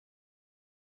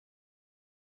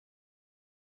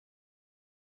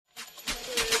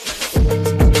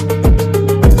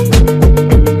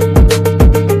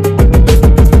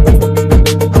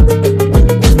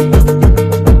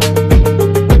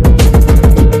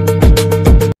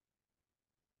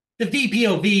The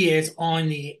VPOV is on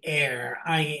the air.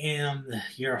 I am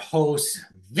your host,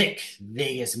 Vic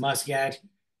Vegas Muscat.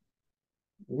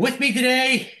 With me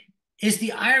today is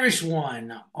the Irish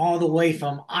one, all the way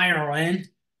from Ireland,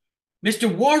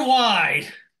 Mr.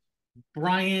 Worldwide,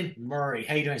 Brian Murray.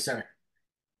 How you doing, sir?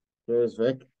 Cheers,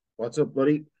 Vic. What's up,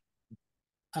 buddy?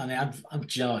 Oh man, I'm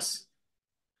jealous.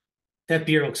 That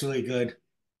beer looks really good.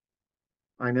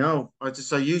 I know. I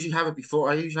usually have it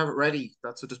before. I usually have it ready.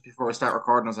 That's what just before I start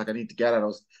recording. I was like, I need to get it. I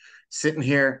was sitting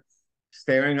here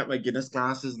staring at my Guinness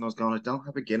glasses, and I was going, I don't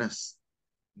have a Guinness.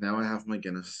 Now I have my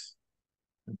Guinness.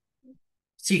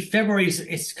 See, February is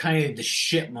it's kind of the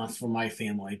shit month for my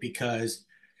family because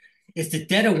it's the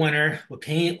dead of winter. We're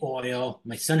paying oil.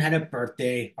 My son had a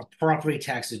birthday. Our property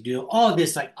taxes due. All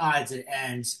this like odds and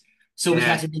ends. So we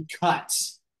have Yeah, to do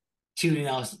cuts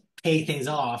to pay things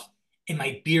off. And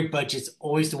my beer budget's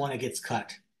always the one that gets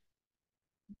cut.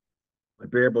 my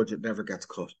beer budget never gets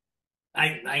cut.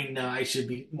 I know I should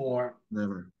be more.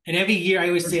 Never. And every year I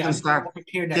always Kids say can I'll be starve. more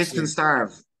prepared next Kids can year.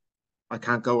 starve. I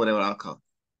can't go without alcohol.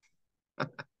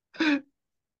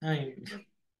 I,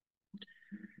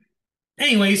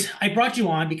 anyways, I brought you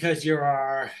on because you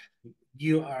are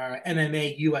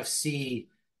MMA UFC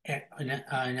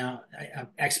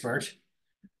expert.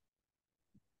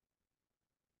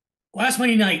 Last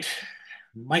Monday night,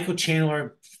 Michael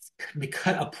Chandler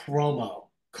cut a promo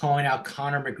calling out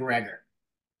Conor McGregor.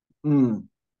 Mm.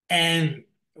 And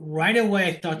right away,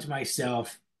 I thought to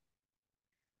myself,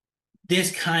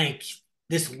 this kind of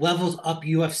this levels up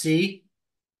UFC.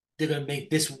 They're gonna make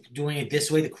this doing it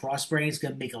this way. The cross branding is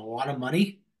gonna make a lot of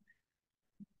money.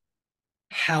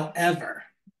 However,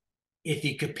 if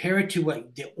you compare it to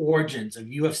what the origins of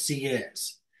UFC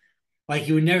is, like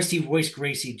you would never see Royce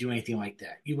Gracie do anything like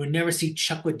that. You would never see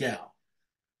Chuck Liddell,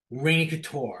 Randy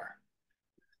Couture.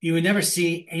 You would never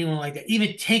see anyone like that.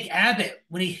 Even Tank Abbott,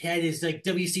 when he had his like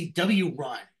WCW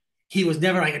run, he was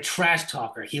never like a trash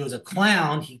talker. He was a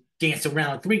clown. He danced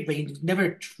around with three, but he was never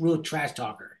a real trash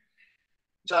talker.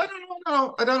 So I don't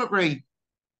know. I don't agree.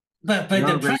 But I but don't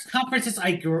the agree. press conferences I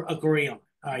agree on.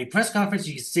 All right, press conference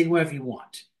you can say whatever you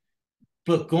want,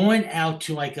 but going out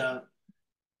to like a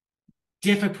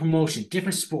different promotion,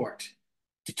 different sport,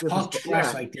 to talk trash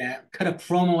Yeah. like that, cut a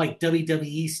promo like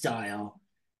WWE style,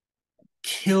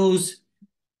 kills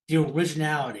the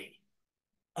originality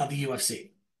of the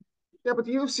UFC. Yeah, but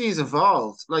the UFC has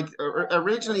evolved. Like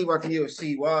originally, what the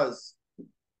UFC was.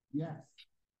 Yes.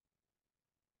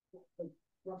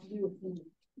 What the UFC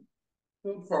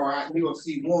stood for at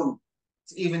UFC 1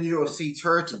 to even UFC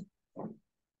 30.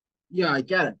 Yeah, I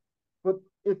get it. But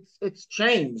it's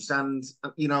changed and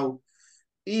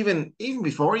even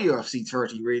before UFC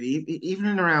 30 really even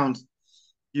in around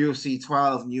UFC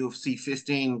 12 and UFC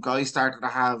 15 guys started to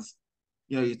have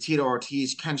your Tito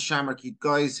Ortiz, Ken Shamrock, you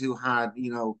guys who had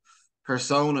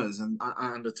personas and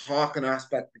the talking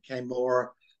aspect became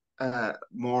more I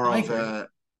of agree.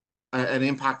 an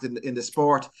impact in the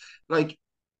sport. Like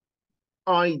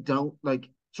I don't like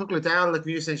Chuck Liddell, like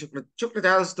we were saying, Chuck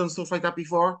Liddell's done stuff like that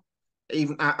before,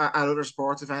 even at other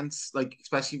sports events, like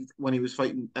especially when he was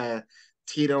fighting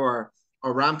Tito or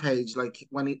Rampage, like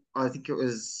when I think it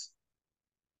was,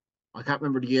 I can't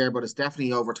remember the year, but it's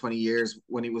definitely over 20 years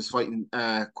when he was fighting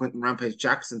Quentin Rampage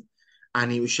Jackson, and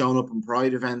he was showing up in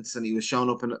Pride events and he was showing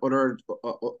up in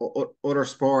other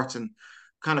sports and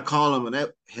kind of calling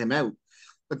him out.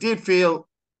 I did feel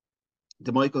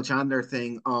the Michael Chandler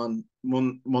thing on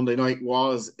Monday night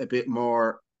was a bit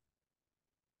more,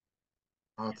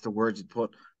 oh, it's the words you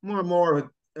put, more of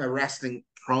a wrestling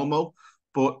promo.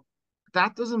 But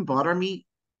that doesn't bother me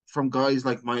from guys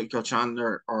like Michael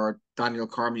Chandler or Daniel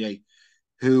Cormier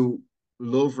who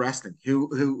love wrestling,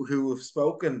 who have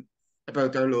spoken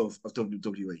about their love of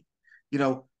WWE. You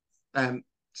know,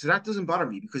 so that doesn't bother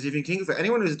me because if you think of it,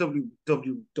 anyone who's a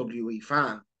WWE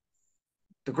fan,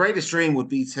 the greatest dream would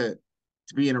be to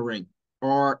be in a ring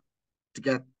or to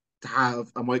get to have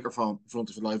a microphone in front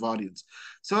of a live audience.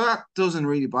 So that doesn't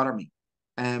really bother me.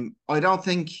 I don't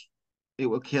think it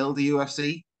will kill the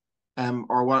UFC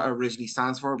or what it originally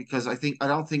stands for because I think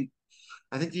the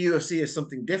UFC is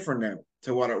something different now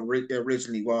to what it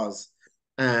originally was.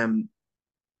 Um,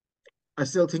 I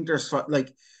still think there's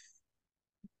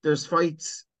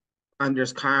fights and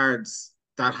there's cards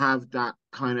that have that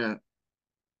kind of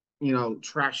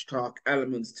trash talk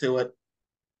elements to it.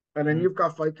 And then Mhm. you've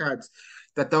got fight cards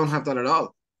that don't have that at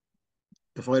all.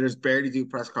 The fighters barely do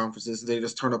press conferences; they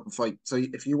just turn up and fight. So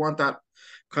if you want that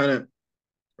kind of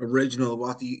original,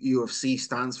 what the UFC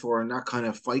stands for, and that kind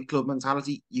of fight club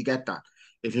mentality, you get that.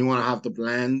 If you want to have the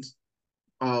blend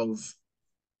of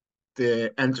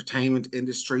the entertainment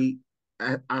industry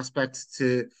aspect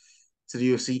to to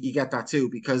the UFC, you get that too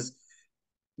because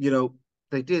you know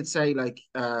they did say like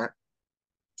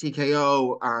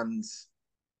TKO and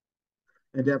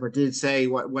Endeavor did say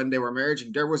when they were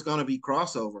merging there was going to be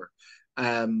crossover.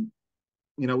 Um,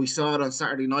 we saw it on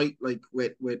Saturday night, like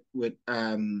with Phil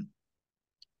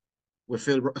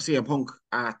CM Punk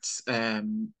at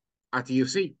the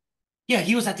UFC. Yeah,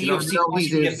 he was at the I UFC know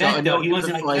watching the I event though. know He he's a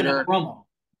wasn't like cutting a fighter. promo.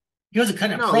 He wasn't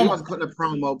cutting a No, he promo. wasn't cutting a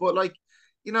promo, but like,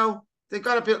 they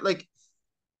got a bit like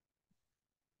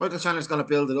Michael Chandler's going to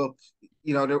build it up.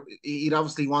 He'd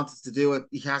obviously wanted to do it.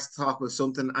 He has to talk with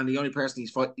something, and the only person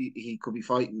he could be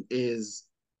fighting is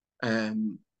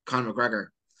Conor McGregor.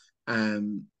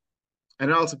 Um, and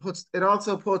it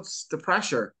also puts the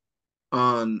pressure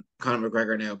on Conor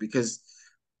McGregor now because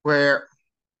where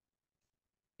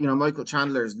Michael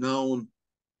Chandler is known,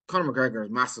 Conor McGregor is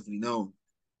massively known.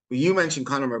 When you mention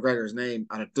Conor McGregor's name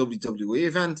at a WWE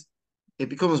event, it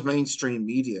becomes mainstream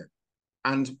media.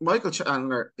 And Michael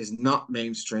Chandler is not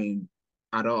mainstream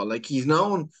at all. Like he's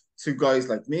known to guys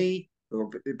like me who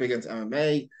are big into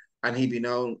MMA, and he'd be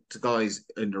known to guys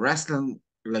in the wrestling,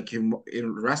 like him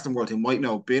in the wrestling world who might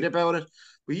know a bit about it.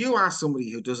 But you ask somebody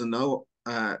who doesn't know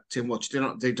too much,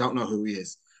 they don't know who he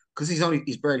is because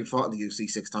he's barely fought in the UFC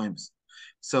 6 times.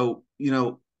 So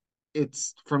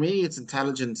it's for me, it's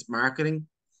intelligent marketing.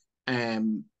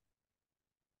 Um,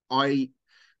 I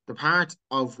the part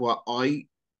of what I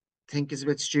think is a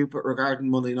bit stupid regarding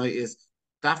Monday night is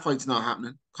that fight's not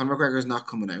happening. Conor McGregor's not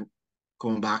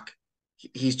coming back.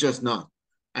 He's just not.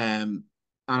 And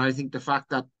I think the fact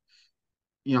that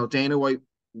Dana White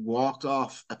walked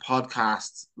off a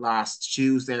podcast last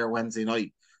Tuesday or Wednesday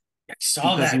night I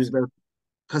saw because he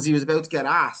that. was about to get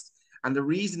asked, and the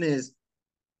reason is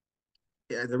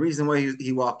the reason why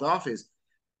he walked off is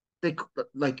they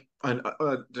like I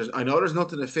know there's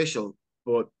nothing official,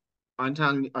 but I'm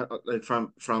telling you, like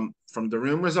from the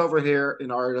rumors over here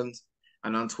in Ireland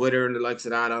and on Twitter and the likes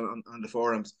of that on the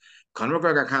forums, Conor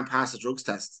McGregor can't pass a drugs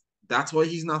test. That's why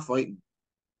he's not fighting.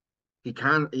 He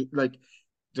can't like.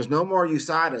 There's no more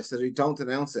USADA, so they don't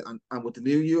announce it. And with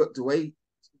the way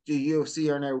the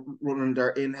UFC are now running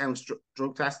their in-house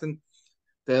drug testing,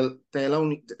 they'll they'll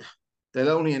only they'll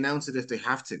only announce it if they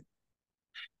have to.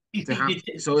 They have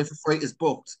to. So if a fight is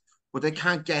booked, but they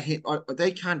can't get him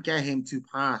to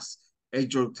pass a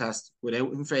drug test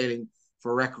without him failing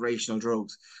for recreational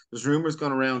drugs. There's rumors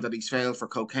going around that he's failed for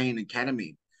cocaine and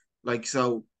ketamine. Like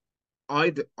so, I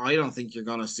don't think you're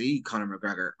going to see Conor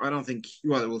McGregor. I don't think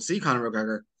we'll see Conor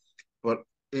McGregor, but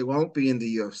it won't be in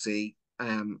the UFC.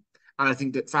 And I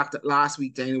think the fact that last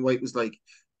week Dana White was like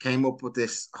came up with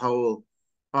this whole,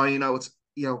 oh, it's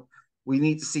we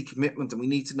need to see commitment and we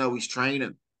need to know he's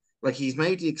training. Like he's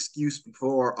made the excuse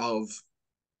before of,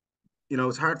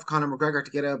 it's hard for Conor McGregor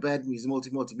to get out of bed and he's a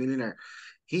multi-millionaire.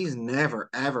 He's never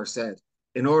ever said,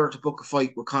 in order to book a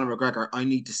fight with Conor McGregor, I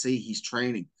need to see he's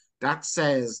training. That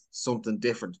says something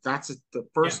different. That's the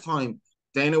Yeah. first time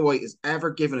Dana White has ever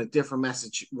given a different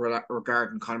message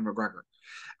regarding Conor McGregor.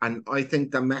 And I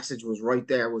think the message was right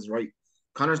there, was right.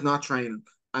 Conor's not training.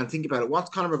 And think about it. What's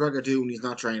Conor McGregor do when he's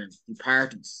not training? He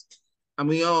parties. And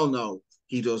we all know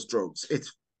he does drugs.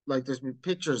 It's like there's been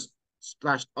pictures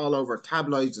splashed all over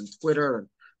tabloids and Twitter and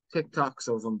TikToks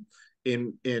of him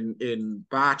in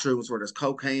bathrooms where there's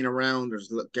cocaine around,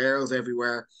 there's girls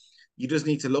everywhere. You just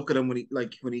need to look at him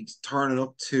when he's turning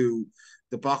up to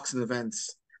the boxing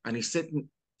events and he's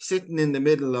sitting in the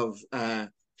middle of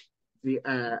the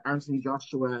Anthony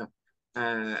Joshua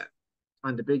uh,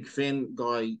 and the big Finn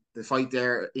guy, the fight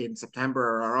there in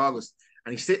September or August,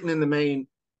 and he's sitting in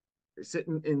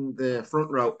the front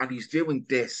row, and he's doing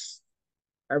this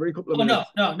every couple of Oh no,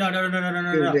 minutes, no, no, no, no, no, no,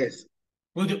 no, doing no. this,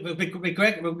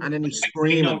 Greg, and then he's you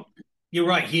screaming. know, you're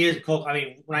right. He is cool. I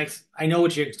mean, when I know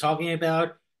what you're talking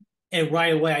about, and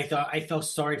right away I felt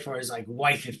sorry for his like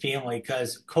wife and family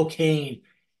because cocaine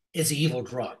is an evil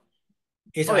drug.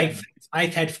 Is Oh yeah,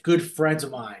 I've had good friends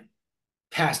of mine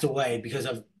passed away because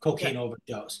of yeah. cocaine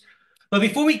overdose. But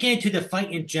before we get into the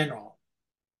fight in general,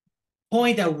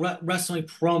 pulling that wrestling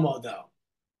promo though,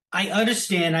 I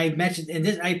understand. I mentioned and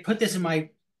this I put this in my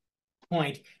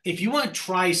point. If you want to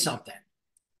try something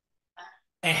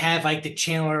and have like the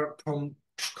Chandler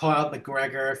call out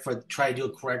McGregor for try to do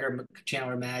a McGregor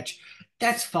Chandler match,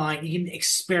 that's fine. You can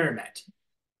experiment.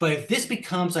 But if this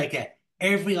becomes like a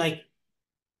every like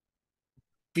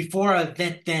before an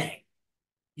event thing,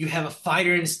 you have a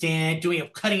fighter in the stand doing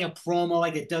cutting a promo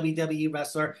like a WWE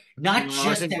wrestler, not No, I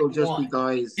just think that it'll just be one.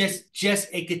 guys. Just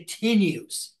it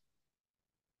continues.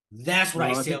 That's what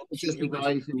I No, I say. think it'll just be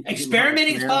guys who have a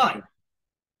Experimenting is flair fine. for.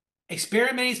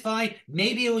 Experimenting is fine.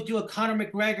 Maybe it would do a Conor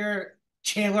McGregor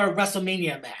Chandler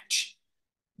WrestleMania match.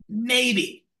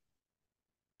 maybe.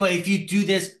 But if you do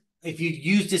this, if you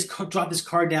use this, drop this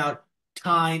card down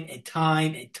time and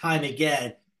time and time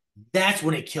again, that's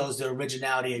when it kills the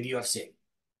originality of UFC.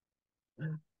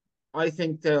 I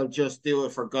think they'll just do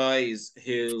it for guys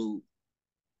who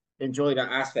enjoy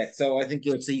that aspect. So I think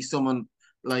you'll see someone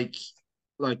like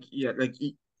like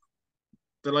the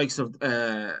likes of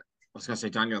I was gonna say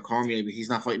Daniel Cormier, but he's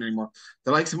not fighting anymore.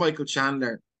 The likes of Michael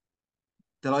Chandler,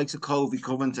 the likes of Kobe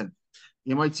Covington.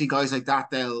 You might see guys like that.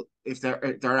 They'll if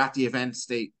they're at the events,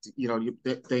 they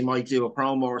might do a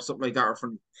promo or something like that, or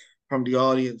from the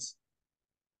audience.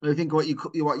 I think what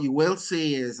you will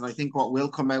see is, and I think what will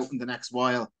come out in the next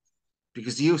while,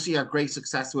 because the UFC had great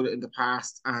success with it in the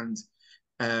past, and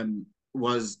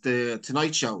was the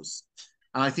Tonight shows.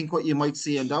 And I think what you might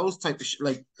see in those type of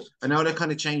like, I know they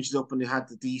kind of changed it up when they had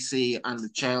the DC and the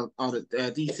Chael, or the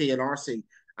DC and RC,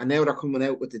 and now they're coming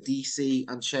out with the DC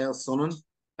and Chael Sonnen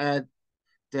uh,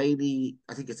 daily.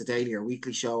 I think it's a daily or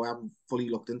weekly show. I haven't fully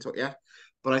looked into it yet,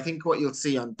 but I think what you'll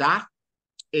see on that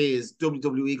is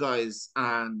WWE guys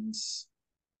and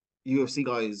UFC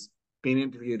guys being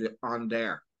interviewed on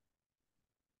there.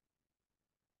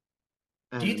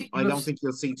 Do you think I don't UFC? think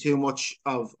you'll see too much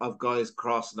of guys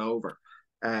crossing over.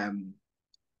 Um,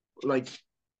 like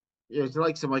the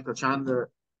likes of Michael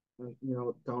Chandler,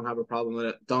 don't have a problem with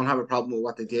it. Don't have a problem with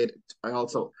what they did. I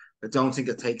don't think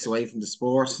it takes away from the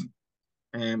sport.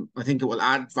 I think it will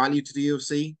add value to the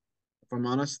UFC, if I'm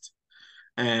honest.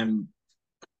 Um,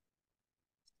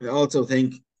 I also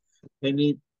think they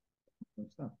need. Oh,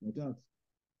 stop! My dog's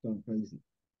going crazy.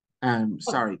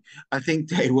 Sorry. I think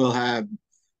they will have.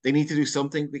 They need to do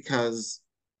something because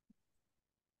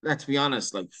let's be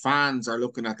honest, like fans are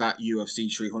looking at that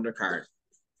UFC 300 card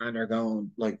and they're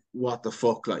going like, "What the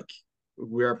fuck?" Like,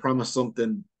 we're promised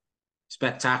something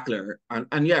spectacular,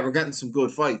 and yeah, we're getting some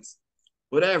good fights,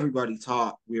 but everybody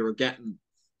thought we were getting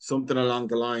something along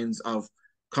the lines of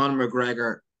Conor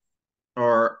McGregor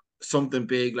or something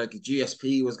big like a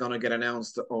GSP was going to get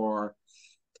announced, or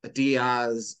a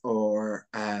Diaz, or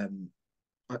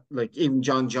like even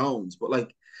John Jones, but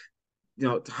like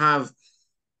to have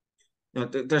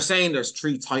they're saying there's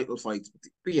three title fights, but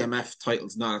the BMF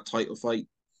title's not a title fight.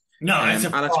 No, it's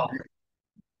a Alex, fraud.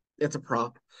 it's a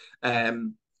prop.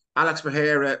 Um, Alex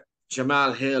Pereira,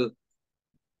 Jamal Hill, to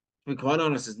be quite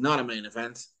honest, is not a main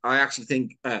event. I actually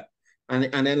think, and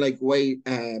then like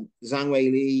Zhang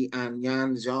Wei Li and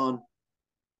Yan Zhang,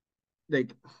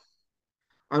 like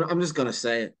I'm just gonna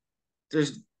say it.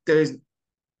 There's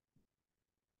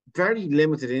very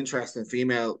limited interest in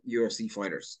female UFC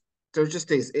fighters. There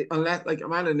just is, unless like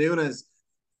Amanda Nunes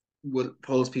will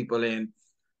pulls people in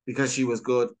because she was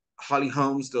good. Holly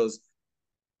Holmes does.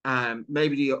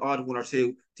 Maybe the odd one or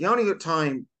two. The only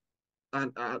time,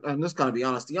 and I'm just gonna be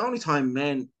honest, the only time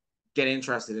men get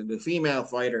interested in the female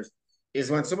fighters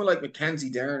is when someone like Mackenzie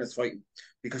Dern is fighting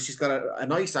because she's got a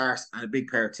nice arse and a big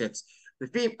pair of tits.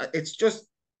 It's just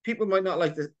people might not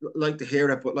like to hear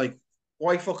it, but like,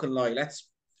 why fucking lie? Let's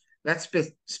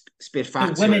spit The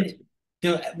facts here. women,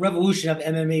 the revolution of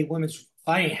MMA women's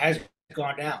fighting has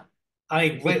gone down.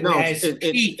 I mean, No, at its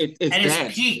peak, it's at its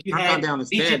dead. peak, It's you not gone had down.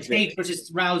 It's Misha dead, Vic. Tate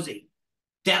versus Rousey.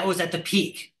 That was at the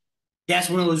peak. That's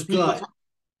when it was People, good.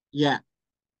 yeah,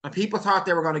 and people thought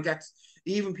they were going to get.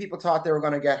 Even people thought they were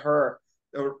going to get her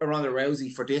Ronda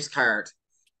Rousey for this card.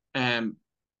 Um,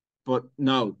 but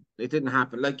no, it didn't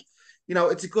happen. Like,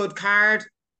 it's a good card,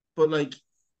 but like,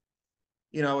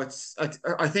 it's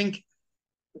I think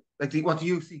like what do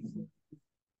you think?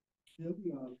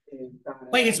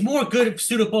 Like it's more good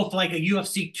suitable for like a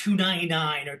UFC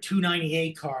 299 or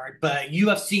 298 card, but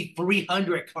UFC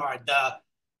 300 card,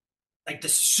 the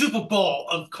Super Bowl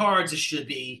of cards it should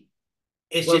be,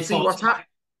 it's Well, just see falls flat.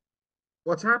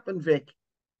 what's happened, Vic,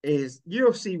 is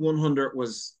UFC 100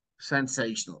 was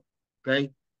sensational,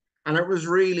 okay, and it was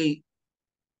really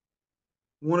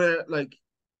one of like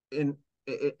it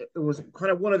was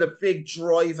kind of one of the big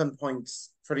driving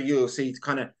points for the UFC to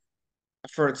kind of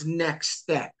for its next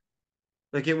step.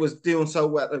 Like it was doing so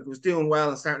well, like it was doing well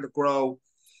and starting to grow,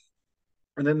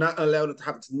 and then that allowed it to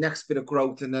have its next bit of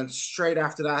growth. And then straight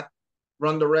after that,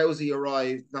 Ronda Rousey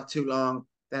arrived not too long.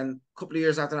 Then a couple of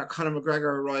years after that, Conor McGregor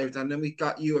arrived, and then we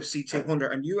got UFC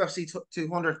 200. And UFC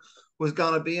 200 was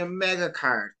going to be a mega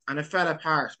card, and it fell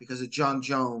apart because of John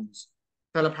Jones,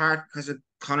 fell apart because of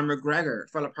Conor McGregor,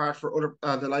 fell apart for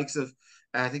other the likes of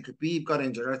I think Khabib got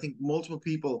injured. I think multiple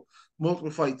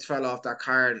fights fell off that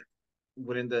card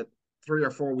within the 3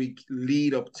 or 4 week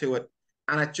lead up to it,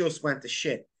 and it just went to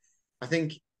shit. I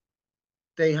think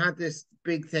they had this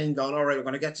big thing going. All right, we're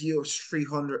going to get to UFC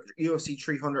 300,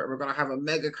 and we're going to have a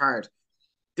mega card.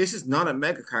 This is not a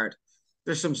mega card.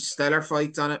 There's some stellar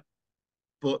fights on it,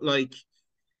 but like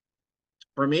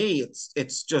for me,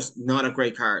 it's just not a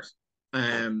great card.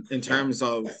 In terms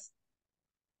of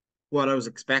what I was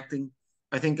expecting,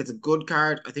 I think it's a good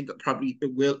card. I think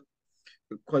it will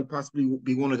quite possibly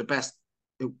be one of the best.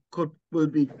 It could will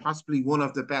be possibly one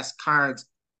of the best cards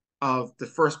of the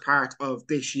first part of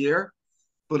this year.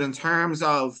 But in terms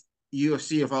of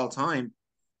UFC of all time,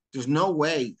 there's no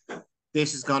way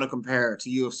this is going to compare to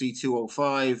UFC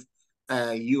 205,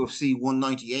 UFC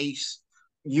 198,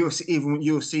 UFC even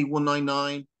UFC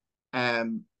 199.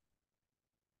 Um,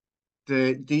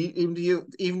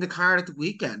 even the card at the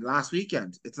weekend last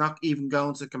weekend, it's not even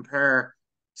going to compare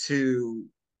to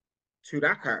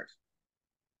that card.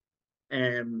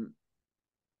 Um,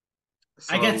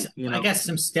 I guess so you I know, guess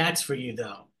some stats for you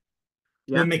though.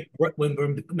 yeah, When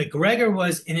McGregor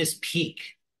was in his peak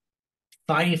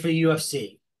fighting for the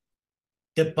UFC,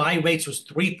 the buy rates was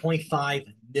 $3.5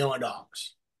 million.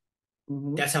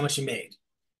 hmm That's how much he made.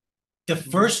 The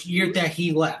hmm first year that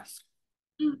he left,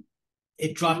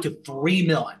 it dropped to 3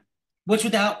 million, which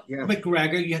without yeah,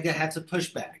 McGregor, you had to have some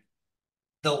pushback.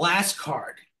 The last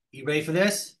card, you ready for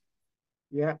this?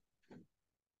 yeah.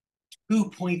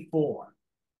 2.4.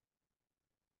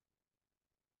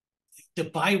 The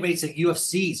buy rates of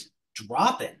UFC's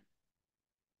dropping.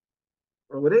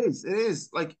 Well, it is. It is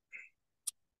like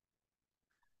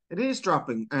it is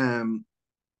dropping.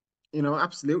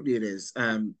 Absolutely it is.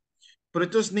 But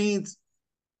it does need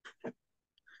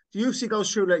the UFC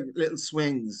goes through like little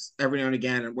swings every now and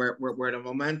again, and where the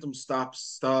momentum stops,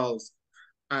 stalls,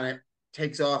 and it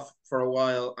takes off for a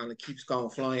while, and it keeps going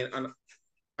flying. And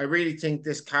I really think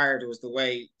this card was the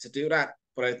way to do that,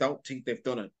 but I don't think they've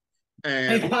done it.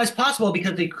 It's possible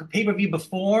because the pay-per-view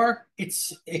before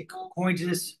according to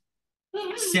this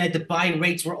said the buy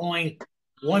rates were only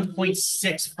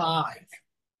 1.65.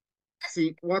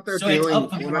 See what they're So it's up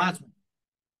doing. from the last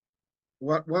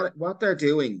one. What they're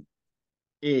doing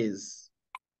is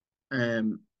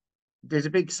um there's a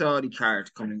big Saudi card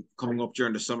coming up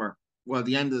during the summer. Well,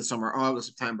 the end of the summer, August,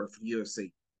 September for the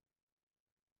UFC,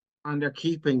 and they're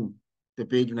keeping the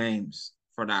big names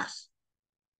for that.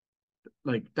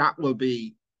 Like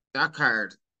that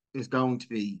card is going to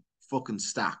be fucking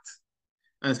stacked,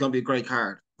 and it's going to be a great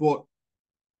card. But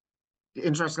the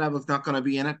interest level is not going to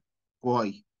be in it.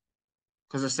 Why?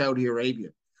 Because of Saudi Arabia.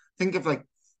 Think of like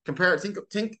compare. Think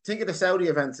of the Saudi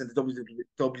events in the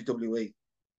WWE.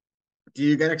 Do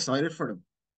you get excited for them?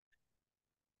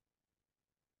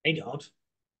 They don't.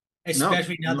 No,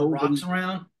 Especially now the Rock's nobody.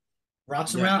 around.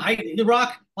 Rock's Yeah, around. The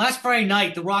Rock last Friday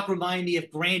night, the Rock reminded me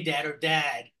of granddad or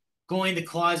dad going to the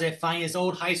closet, finding his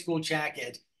old high school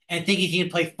jacket, and thinking he can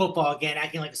play football again,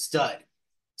 acting like a stud.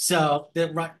 So they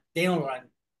don't run.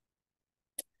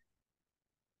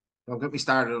 don't get me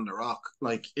started on the Rock.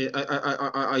 Like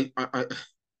I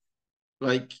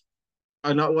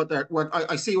know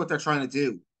I see what they're trying to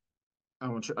do.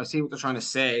 I see what they're trying to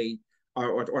say,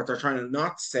 or what they're trying to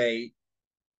not say.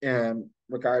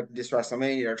 Regarding this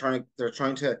WrestleMania, they're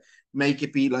trying to make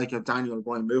it be like a Daniel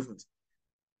Bryan movement,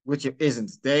 which it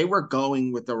isn't. They were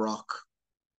going with the Rock.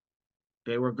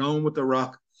 They were going with the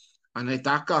Rock, and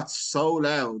that got so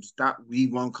loud that We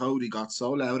Want Cody got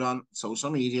so loud on social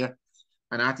media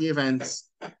and at the events,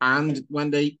 and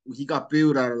when he got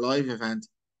booed at a live event,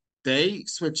 they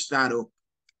switched that up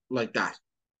like that.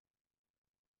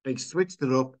 They switched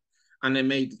it up, and they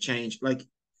made the change. Like,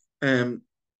 um,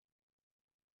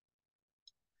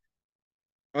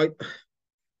 I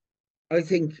I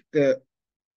think that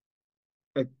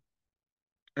I,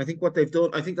 I think what they've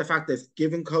done. I think the fact they've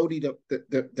given Cody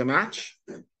the match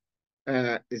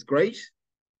is great,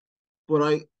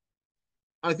 but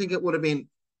I think it would have been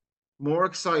more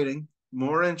exciting,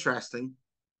 more interesting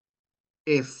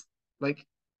if like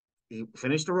he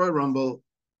finished the Royal Rumble,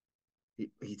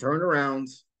 he turned around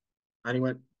and he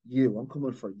went, "You, I'm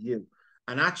coming for you."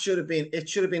 And that should have been it.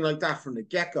 Should have been like that from the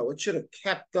get go. It should have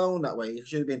kept going that way. It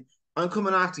should have been, "I'm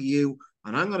coming after you,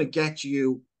 and I'm going to get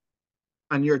you,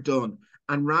 and you're done."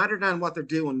 And rather than what they're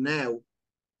doing now,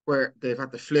 where they've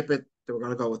had to flip it, they were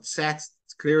going to go with sets.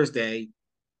 It's clear as day,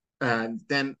 and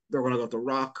then they're going to go to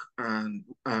Rock and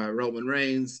Roman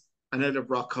Reigns, and then they've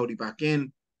brought Cody back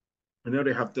in. And now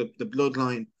they have the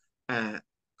bloodline uh,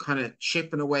 kind of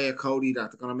chipping away at Cody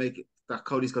that they're going to make it that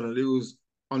Cody's going to lose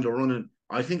on the running.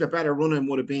 I think a better running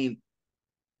would have been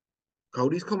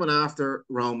Cody's coming after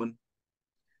Roman,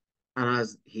 and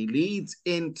as he leads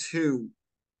into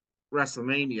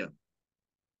WrestleMania,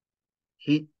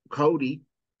 Cody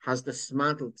has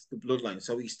dismantled the bloodline.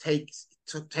 So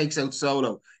takes out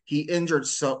Solo. He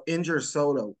injures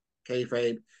Solo,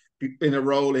 kayfabe, in a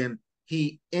roll in.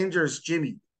 He injures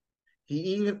Jimmy.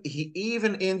 he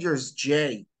even injures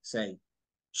Jay, say,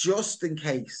 just in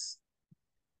case.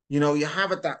 You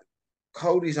have it that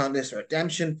Cody's on this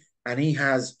redemption and he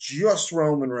has just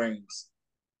Roman Reigns.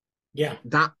 Yeah.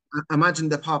 That imagine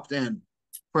they popped in.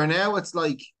 For now, it's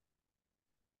like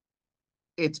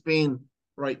it's been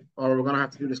right, or we're gonna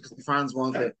have to do this because the fans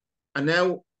want it. And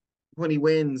now when he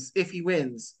wins, if he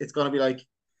wins, it's gonna be like,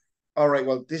 all right,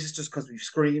 well, this is just because we've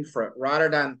screened for it, rather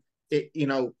than it,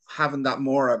 having that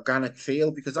more organic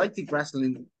feel. Because I think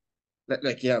wrestling,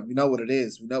 like, yeah, we know what it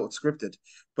is, we know it's scripted,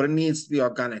 but it needs to be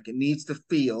organic. It needs to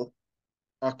feel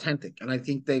authentic, and I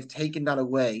think they've taken that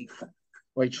away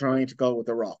by trying to go with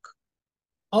The Rock.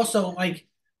 Also, like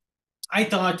I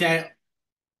thought that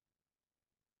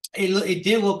it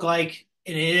did look like,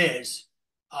 and it is.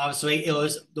 Obviously, it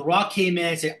was The Rock came in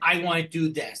and said, "I want to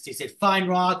do this." They said, "Fine,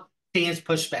 Rock." Fans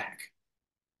push back.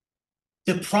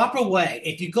 The proper way,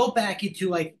 if you go back into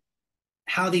like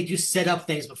how they just set up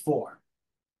things before,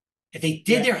 if they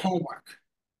did Yeah. their homework,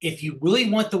 if you really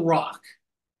want The Rock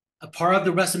a part of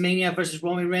the WrestleMania versus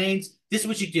Roman Reigns, this is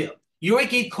what you do. You already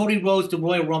gave Cody Rhodes the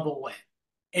Royal Rumble win.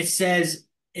 It says,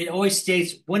 it always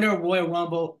states, winner of Royal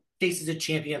Rumble faces a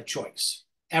champion of choice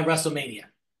at WrestleMania.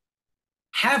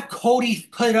 Have Cody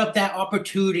put up that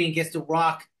opportunity against The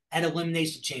Rock at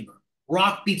Elimination Chamber.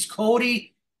 Rock beats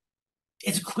Cody.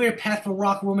 It's a clear path for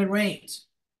Rock Roman Reigns.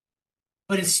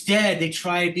 But instead, they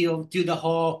try to be able to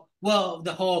do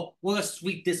we'll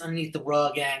sweep this underneath the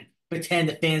rug and pretend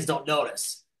the fans don't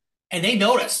notice. And they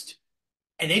noticed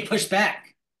and they pushed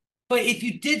back. But if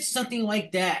you did something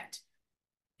like that,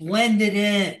 blend it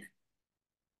in,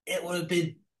 it would have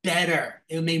been better.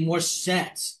 It would make more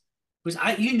sense.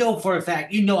 Because you know for a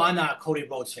fact, I'm not a Cody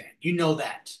Rhodes fan. You know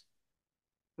that.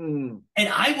 Mm. And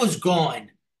I was going,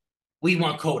 we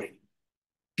want Cody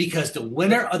because the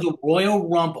winner of the Royal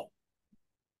Rumble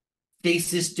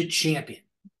faces the champion.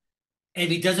 And if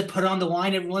he doesn't put it on the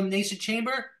line at Elimination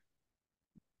Chamber,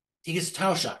 he gets a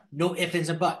title shot. No ifs, ands,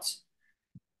 and buts.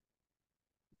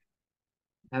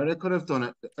 How they could have done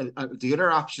it. The other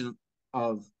option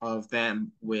of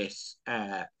them with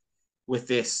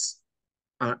this,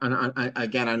 and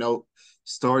again, I know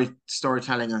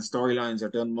storytelling and storylines are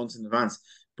done months in advance,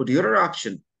 but the other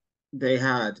option they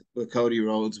had with Cody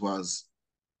Rhodes was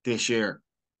this year.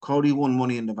 Cody won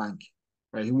Money in the Bank,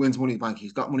 right? He wins Money in the Bank.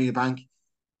 He's got Money in the Bank,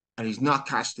 and he's not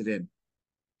cashed it in.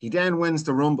 He then wins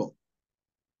the Rumble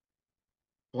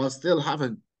while still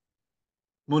having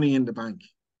Money in the Bank,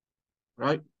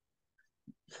 right?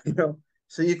 You know,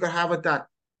 so you could have it that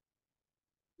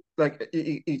like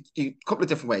a couple of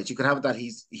different ways. You could have it that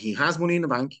he has Money in the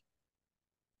Bank,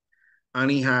 and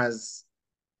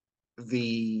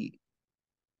the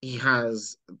he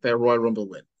has their Royal Rumble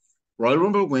win. Royal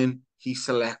Rumble win. He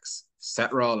selects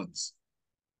Seth Rollins.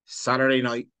 Saturday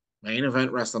night main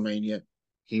event WrestleMania.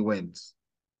 He wins.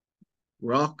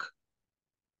 Rock,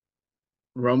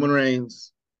 Roman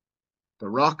Reigns. The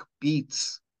Rock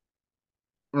beats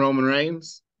Roman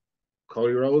Reigns.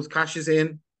 Cody Rhodes cashes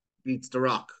in, beats The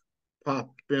Rock.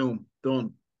 Pop, boom,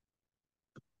 done.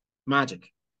 Magic.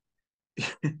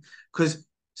 Because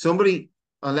somebody,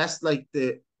 unless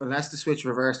the switch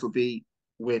reversed would be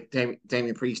with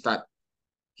Damian Priest that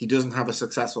he doesn't have a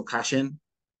successful cash in,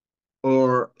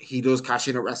 or he does cash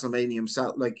in at WrestleMania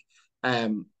himself. Like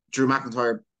Drew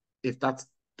McIntyre, if that's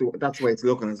the way it's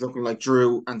looking like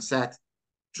Drew and Seth.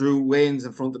 Drew wins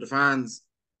in front of the fans.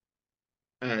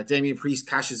 Damian Priest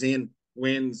cashes in,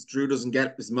 wins. Drew doesn't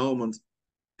get his moment.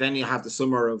 Then you have the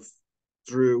summer of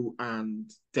Drew and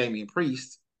Damian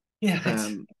Priest. Yeah, it's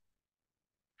Um,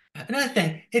 another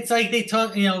thing. It's like they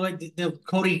talk, like the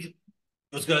Cody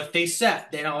was going to face Seth.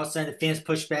 Then all of a sudden the fans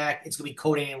push back. It's going to be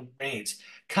Cody and Reigns.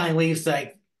 Kind of leaves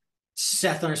like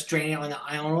Seth on a strain on the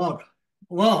island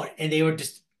alone. And there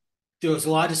was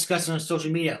a lot of discussion on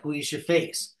social media who he should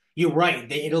face. You're right.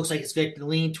 It looks like it's going to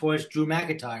lean towards Drew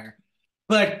McIntyre.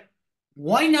 But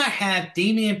why not have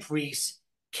Damian Priest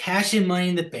cash in Money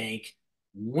in the Bank,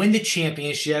 win the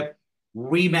championship,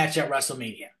 rematch at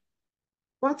WrestleMania?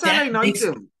 what's That LA Knight makes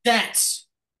doing? sense.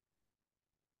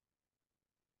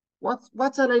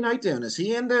 What's LA Knight doing? Is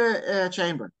he in the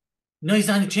chamber? No, he's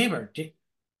not in the chamber.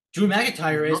 Drew He's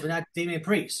McIntyre is, not. but not Damian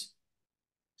Priest.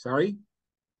 Sorry,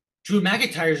 Drew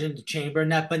McIntyre's in the chamber,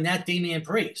 but not Damian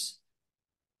Priest.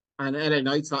 and LA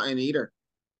Knight's not in either.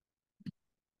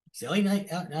 Is LA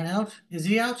Knight out, not out? Is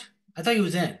he out? I thought he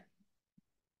was in.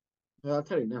 Well, I'll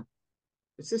tell you now.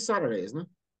 It's this Saturday, isn't it?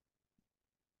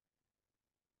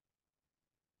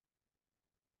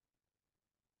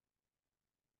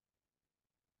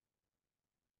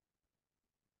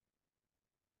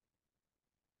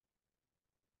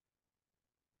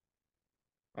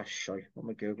 Ah, shite. What am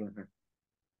I Googling here?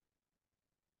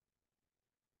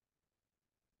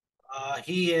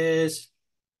 He is.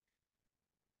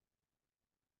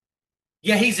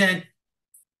 Yeah, he's in.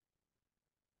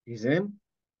 He's in?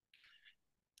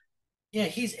 Yeah,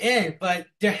 he's in. But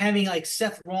they're having like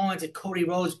Seth Rollins and Cody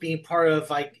Rhodes being part of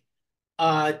like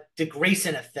the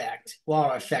Grayson effect,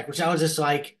 Waller effect, which I was just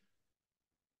like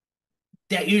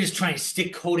that. You're just trying to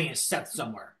stick Cody and Seth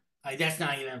somewhere. Like that's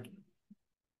not even.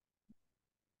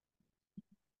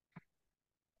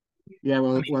 Yeah, I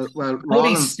well, mean, well, well. Cody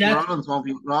Rollins, Seth. Rollins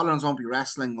won't be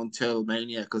wrestling until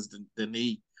Mania because the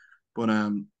knee. But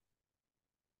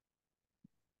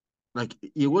like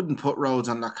you wouldn't put Rhodes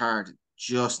on that card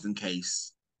just in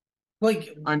case. Like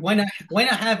And why not? Why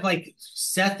not have like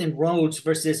Seth and Rhodes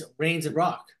versus Reigns and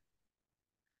Rock?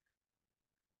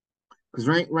 because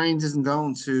Reigns isn't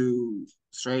going to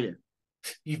Australia.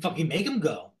 You fucking make him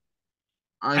go.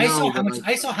 I I saw know, how but much. like,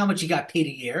 I saw how much he got paid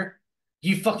a year.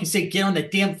 You fucking say get on the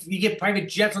damn. You get private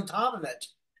jets on top of it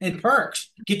and perks.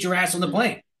 Get your ass on the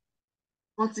plane.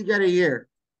 what's he get a year?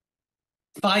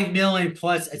 5 million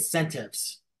plus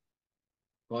incentives.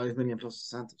 5 million plus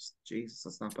incentives. Jesus,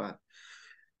 that's not bad.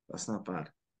 That's not bad.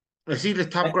 Is he the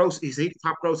top gross? Is he the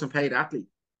top gross and paid athlete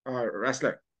or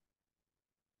wrestler?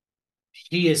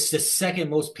 He is the second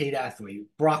most paid athlete.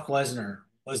 Brock Lesnar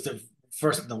was the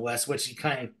first in the West, which he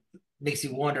kind of makes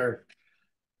you wonder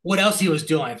what else he was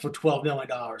doing for $12 million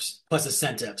plus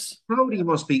incentives. Cody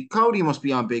must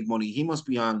be on big money. He must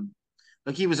be on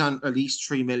like he was on at least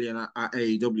 3 million at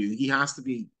AEW. He has to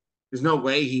be. There's no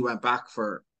way he went back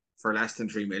for less than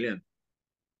 3 million.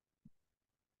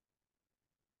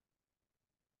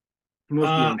 He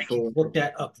must be on I can full. look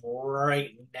that up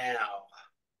right now.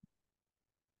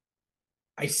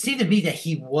 I see to me that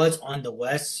he was on the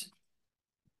West.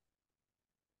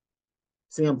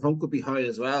 CM Punk could be high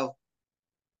as well.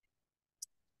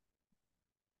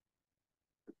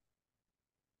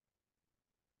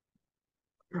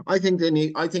 I think they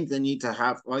need. I think they need to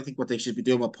have. I think what they should be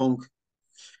doing with Punk.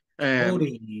 Um,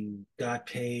 Cody got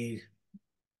paid.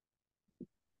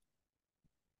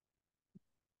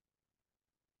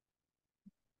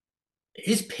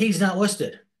 His pay's not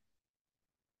listed.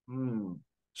 hmm,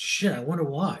 Shit, I wonder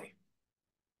why.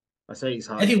 I say he's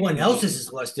high. Everyone else's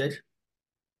is listed.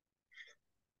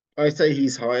 I say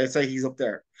he's high. I say he's up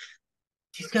there.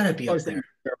 He's got to be I up say there.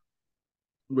 he's up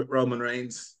there with Roman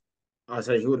Reigns. I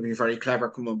say he would be very clever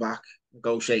coming back,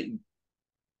 negotiating.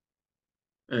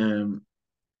 Um,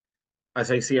 I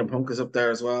say CM Punk is up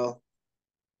there as well.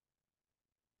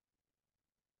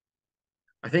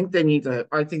 I think they need to.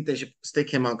 I think they should stick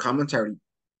him on commentary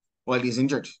while he's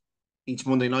injured each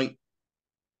Monday night.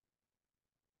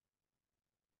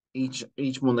 Each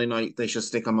Monday night they should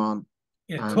stick him on,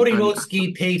 Yeah, and Cody and Rhodes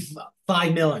getting paid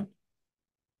 5 million.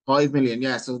 5 million.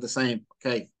 Yeah, so the same.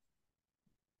 Okay,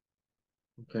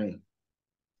 okay,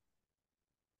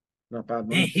 not bad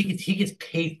Man, money. he gets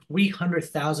paid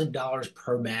 $300,000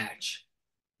 per match.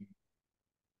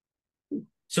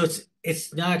 So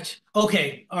it's not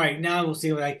okay. All right, now we'll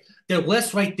see. Like the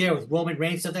list right there with Roman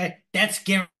Reigns stuff that's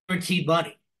guaranteed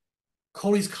money.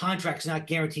 Cody's contract's not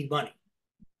guaranteed money.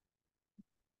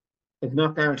 It's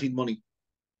not guaranteed money.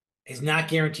 It's not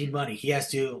guaranteed money. He has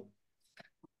to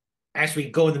actually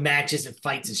go in the matches and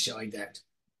fights and shit like that.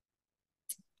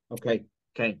 Okay,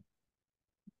 okay.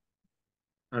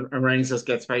 And Reigns just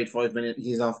gets paid 5 million.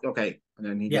 He's off. Okay, and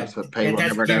then he Yeah, gets paid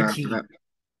that's whatever then after that. guaranteed.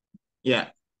 Yeah,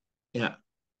 yeah,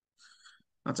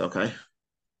 that's okay.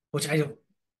 Which I don't.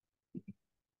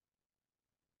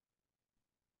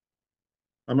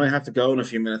 I might have to go in a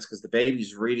few minutes because the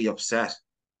baby's really upset.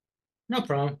 No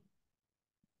problem.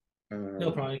 No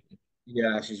Um, problem.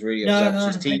 yeah, she's really No,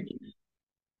 upset. She's no. teething.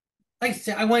 Like I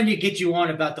said, I wanted to get you on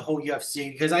about the whole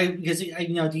UFC because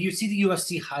do you see the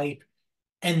UFC hype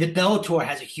and the Bellator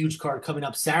has a huge card coming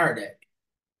up Saturday,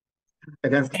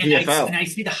 Against the and PFL. I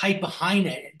see the hype behind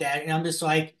it that, and I'm just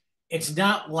like, it's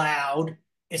not loud,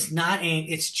 it's not,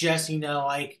 it's just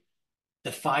like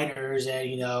the fighters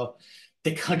and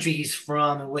the country he's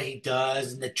from and what he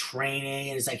does and the training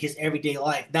and it's like his everyday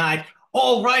life. Not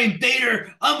oh Ryan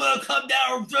Bader, I'm gonna come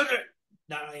down.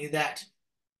 Not only that.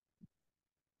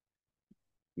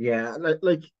 Yeah,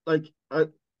 as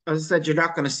I said, you're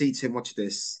not going to see too much of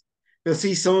this. You'll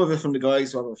see some of it from the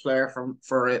guys who have a flair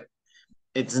for it.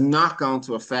 It's not going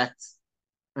to affect.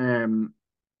 Um,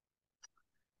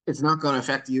 it's not going to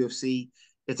affect the UFC.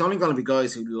 It's only going to be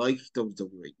guys who like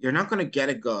WWE. You're not going to get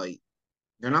a guy.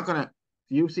 You're not going to.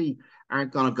 The UFC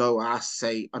aren't going to go ask.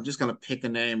 Say, I'm just going to pick a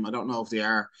name. I don't know if they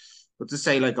are, but to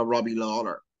say like a Robbie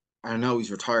Lawler. I know he's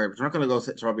retired, but they're not going to go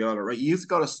to Robbie Lawler, right? You used to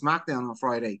go to SmackDown on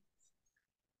Friday.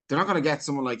 they're not going to get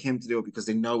someone like him to do it because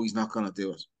they know he's not going to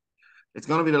do it. It's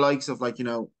going to be the likes of like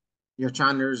your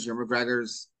Chandlers, your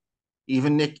McGregors,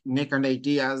 even Nick or Nate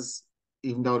Diaz.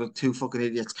 Even though the two fucking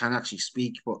idiots can't actually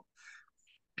speak, but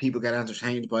people get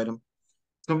entertained by them.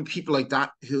 Some people like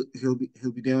that who'll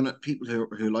be doing it. People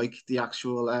who like the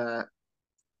actual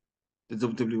the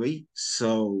WWE.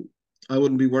 So I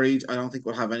wouldn't be worried. I don't think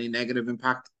we'll have any negative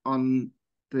impact on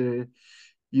the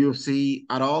UFC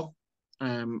at all.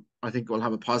 I think it will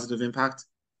have a positive impact.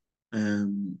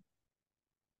 Um,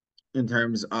 in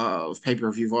terms of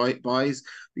pay-per-view buys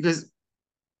because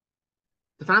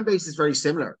the fan base is very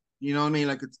similar. You know what I mean?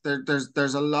 Like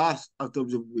there's a lot of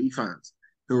WWE fans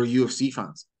who are UFC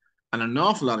fans, and an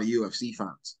awful lot of UFC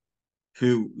fans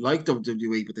who like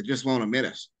WWE, but they just won't admit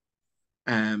it.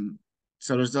 Um,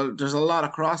 so there's a lot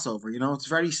of crossover. It's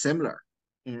very similar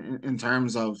in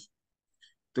terms of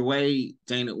the way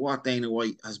Dana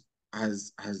White has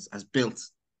built,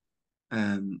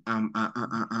 and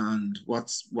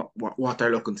what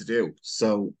they're looking to do.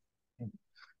 So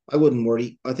I wouldn't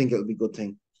worry. I think it'll be a good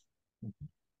thing.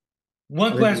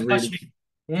 One I think it's last really, question.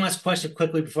 One last question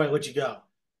quickly before I let you go.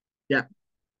 yeah,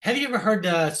 Have you ever heard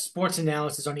the sports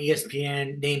analysis on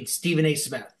ESPN named Stephen A.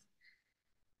 Smith?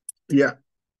 yeah,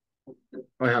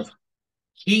 I have.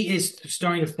 He is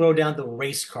starting to throw down the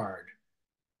race card,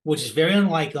 which is very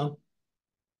unlike him.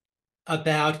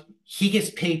 About he gets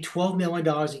paid $12 million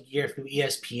a year through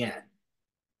ESPN.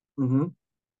 Hmm.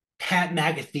 Pat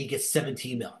McAfee gets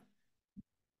 17 million.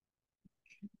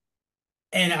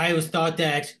 And I always thought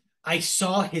that I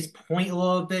saw his point a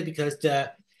little bit because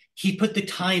he put the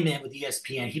time in with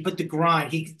ESPN. He put the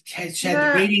grind. He had the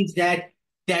Yeah, ratings that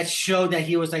showed that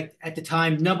he was like at the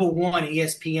time number one at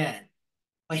ESPN.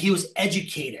 Like he was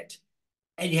educated.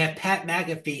 And you have Pat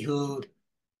McAfee who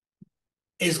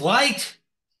is liked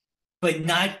but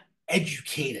not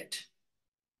educated,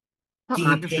 Pat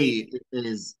getting paid. McAfee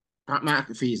is Pat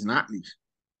McAfee is an athlete.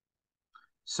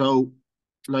 So,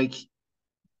 like,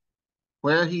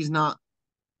 where he's not,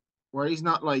 where he's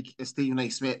not like a Stephen A.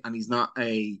 Smith, and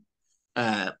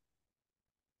uh,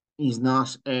 he's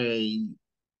not a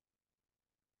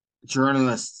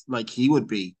journalist like he would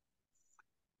be.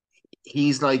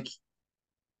 He's like,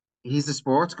 he's the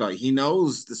sports guy. He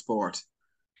knows the sport.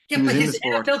 He Yeah, was but in the his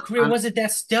sport, NFL career and wasn't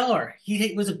that stellar.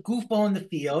 He was a goofball in the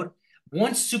field,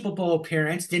 one Super Bowl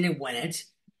appearance, didn't win it.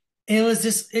 And it's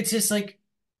just like,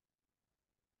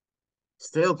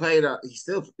 still played. He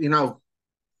still,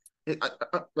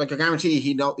 like I guarantee you,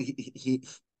 he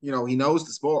knows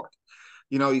the sport.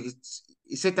 You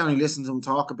sit down and listen to him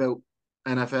talk about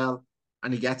NFL,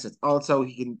 and he gets it. Also,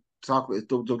 he can talk about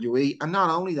WWE, and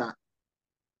not only that,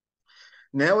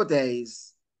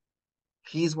 nowadays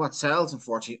he's what sells.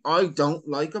 Unfortunately, I don't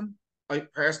like him. I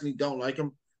personally don't like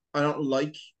him. I don't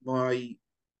like my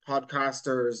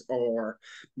podcasters or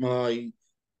my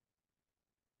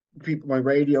people, my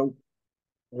radio,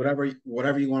 whatever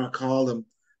you want to call them.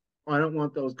 I don't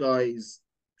want those guys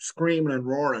screaming and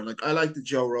roaring. Like I like the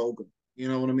Joe Rogan. You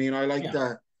know what I mean? I like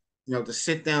yeah. the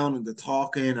sit down and the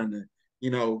talking and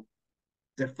you know,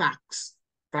 the facts.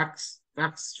 Facts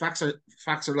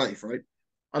are life, right?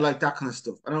 I like that kind of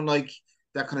stuff. I don't like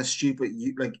that kind of stupid.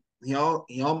 Like he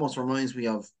almost reminds me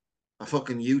of a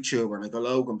fucking YouTuber like a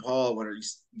Logan Paul, where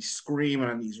he's screaming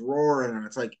and he's roaring, and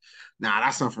it's like, nah,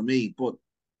 that's not for me. But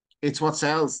it's what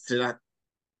sells to that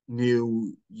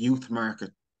new youth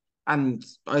market. And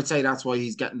I'd say that's why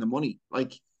he's getting the money.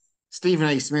 Like Stephen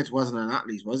A. Smith wasn't an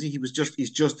athlete, was he? He's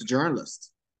just a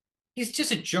journalist. He's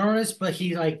just a journalist, but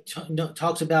he like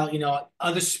talks about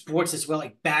other sports as well,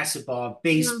 like basketball,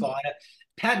 Yeah. baseball.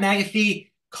 Pat McAfee,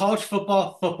 college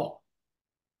football, football.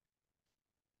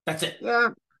 That's it. Yeah,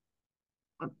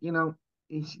 you know,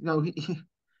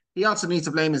 he also needs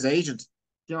to blame his agent.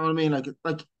 You know what I mean? Like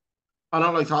I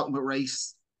don't like talking about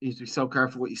race. You need to be so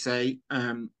careful what you say.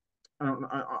 I'm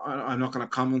not going to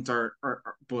comment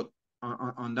but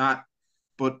on that.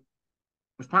 But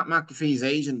if Pat McAfee's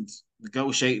agent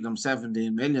negotiated him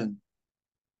 17 million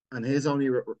and his only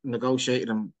negotiated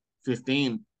him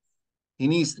 15, he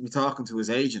needs to be talking to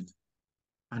his agent,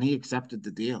 and he accepted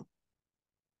the deal.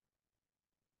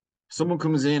 If someone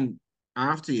comes in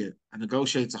after you and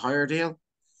negotiates a higher deal,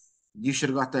 you should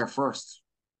have got there first.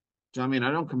 Do you know what I mean?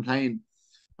 I don't complain.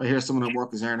 I hear someone at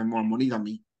work is earning more money than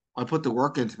me. I put the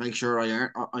work in to make sure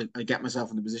I get myself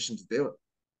in the position to do it.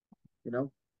 You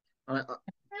know,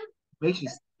 makes me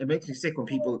it makes me sick when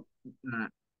people uh,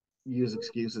 use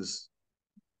excuses.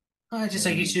 Just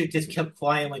like you Um, should have just kept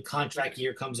quiet when contract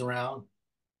year comes around.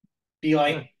 Be yeah,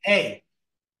 like, hey.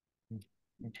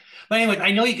 But anyway,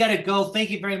 I know you got to go.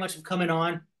 Thank you very much for coming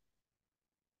on.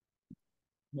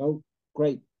 no,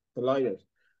 great. delighted.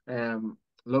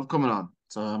 Love coming on.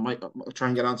 So I'll try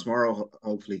and get on tomorrow,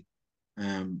 hopefully.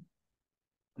 Um,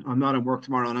 I'm not at work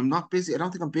tomorrow, and I'm not busy. I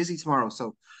don't think I'm busy tomorrow.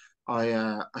 So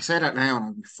I say that now, and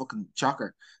I'll be fucking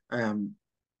chocker. Um,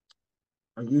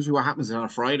 and usually what happens on a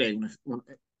Friday when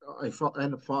I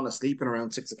end up falling asleep at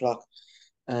around 6 o'clock.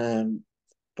 Um,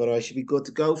 but I should be good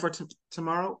to go for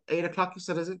tomorrow, 8 o'clock. You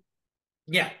said, is it?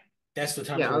 Yeah, that's the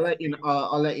time Yeah, to work.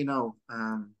 I'll let you know.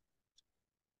 I'm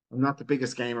not the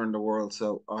biggest gamer in the world,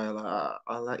 so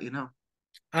I'll let you know.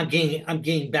 I'm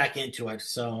getting back into it,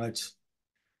 so it's.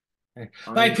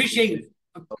 But I I used to be appreciate a it.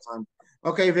 big fan.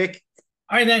 Okay, Vic.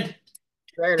 All right, then.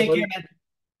 Later, Take care, buddy.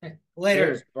 man. Later.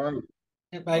 Cheers. Bye.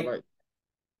 Bye. Bye. Bye.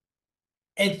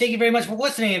 And thank you very much for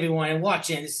listening, everyone, and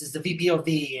watching. This is the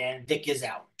VPOV, and Dick is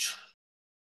out.